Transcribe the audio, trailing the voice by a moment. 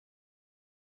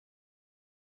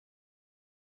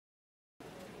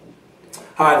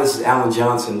Hi, this is Alan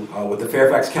Johnson with the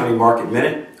Fairfax County Market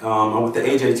Minute. I'm with the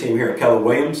AJ team here at Keller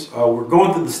Williams. We're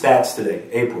going through the stats today,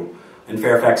 April, in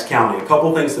Fairfax County. A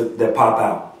couple things that pop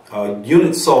out.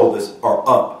 Units sold are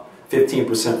up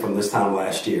 15% from this time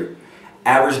last year.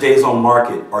 Average days on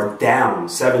market are down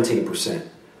 17%.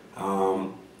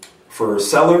 For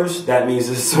sellers, that means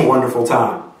it's a wonderful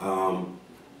time.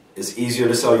 It's easier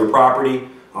to sell your property.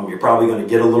 You're probably going to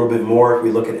get a little bit more. If we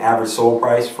look at average sold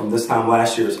price from this time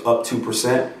last year, is up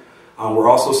 2%. We're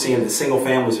also seeing that single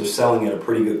families are selling at a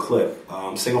pretty good clip.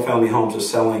 Single family homes are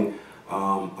selling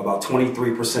about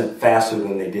 23% faster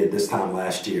than they did this time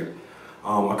last year.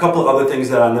 A couple of other things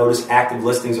that I noticed: active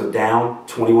listings are down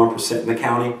 21% in the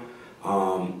county.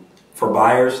 For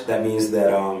buyers, that means that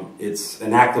it's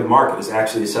an active market. It's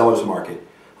actually a seller's market.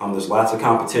 There's lots of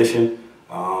competition.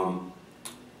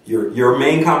 Your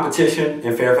main competition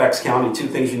in Fairfax County, two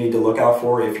things you need to look out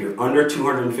for. If you're under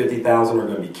 $250,000, are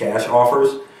going to be cash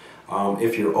offers.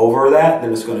 If you're over that,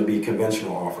 then it's going to be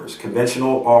conventional offers.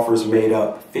 Conventional offers made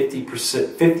up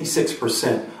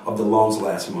 56% of the loans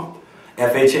last month.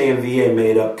 FHA and VA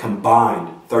made up combined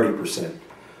 30%.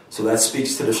 So that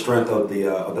speaks to the strength of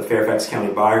the Fairfax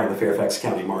County buyer and the Fairfax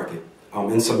County market.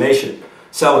 In summation,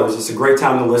 sellers, it's a great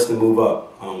time to list and move up.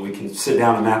 We can sit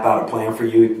down and map out a plan for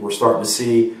you. We're starting to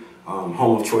see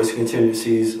home of choice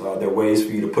contingencies. There are ways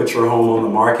for you to put your home on the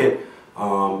market,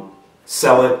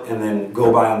 sell it, and then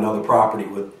go buy another property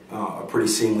with a pretty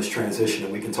seamless transition.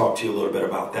 And we can talk to you a little bit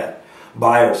about that.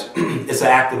 Buyers, it's an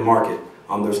active market.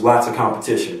 There's lots of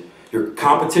competition. Your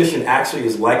competition actually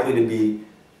is likely to be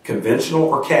conventional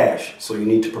or cash, so you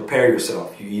need to prepare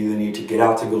yourself. You either need to get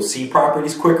out to go see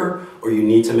properties quicker, or you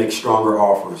need to make stronger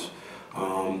offers.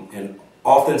 And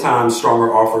oftentimes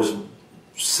stronger offers,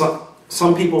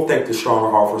 some people think the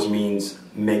stronger offers means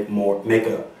make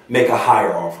a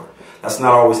higher offer. That's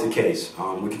not always the case.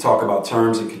 We can talk about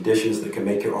terms and conditions that can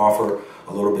make your offer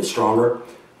a little bit stronger,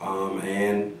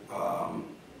 and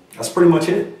that's pretty much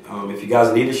it. If you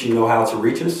guys need us, you know how to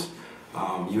reach us.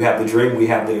 You have the dream, we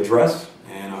have the address.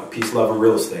 Peace, love, and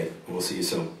real estate. We'll see you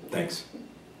soon. Thanks.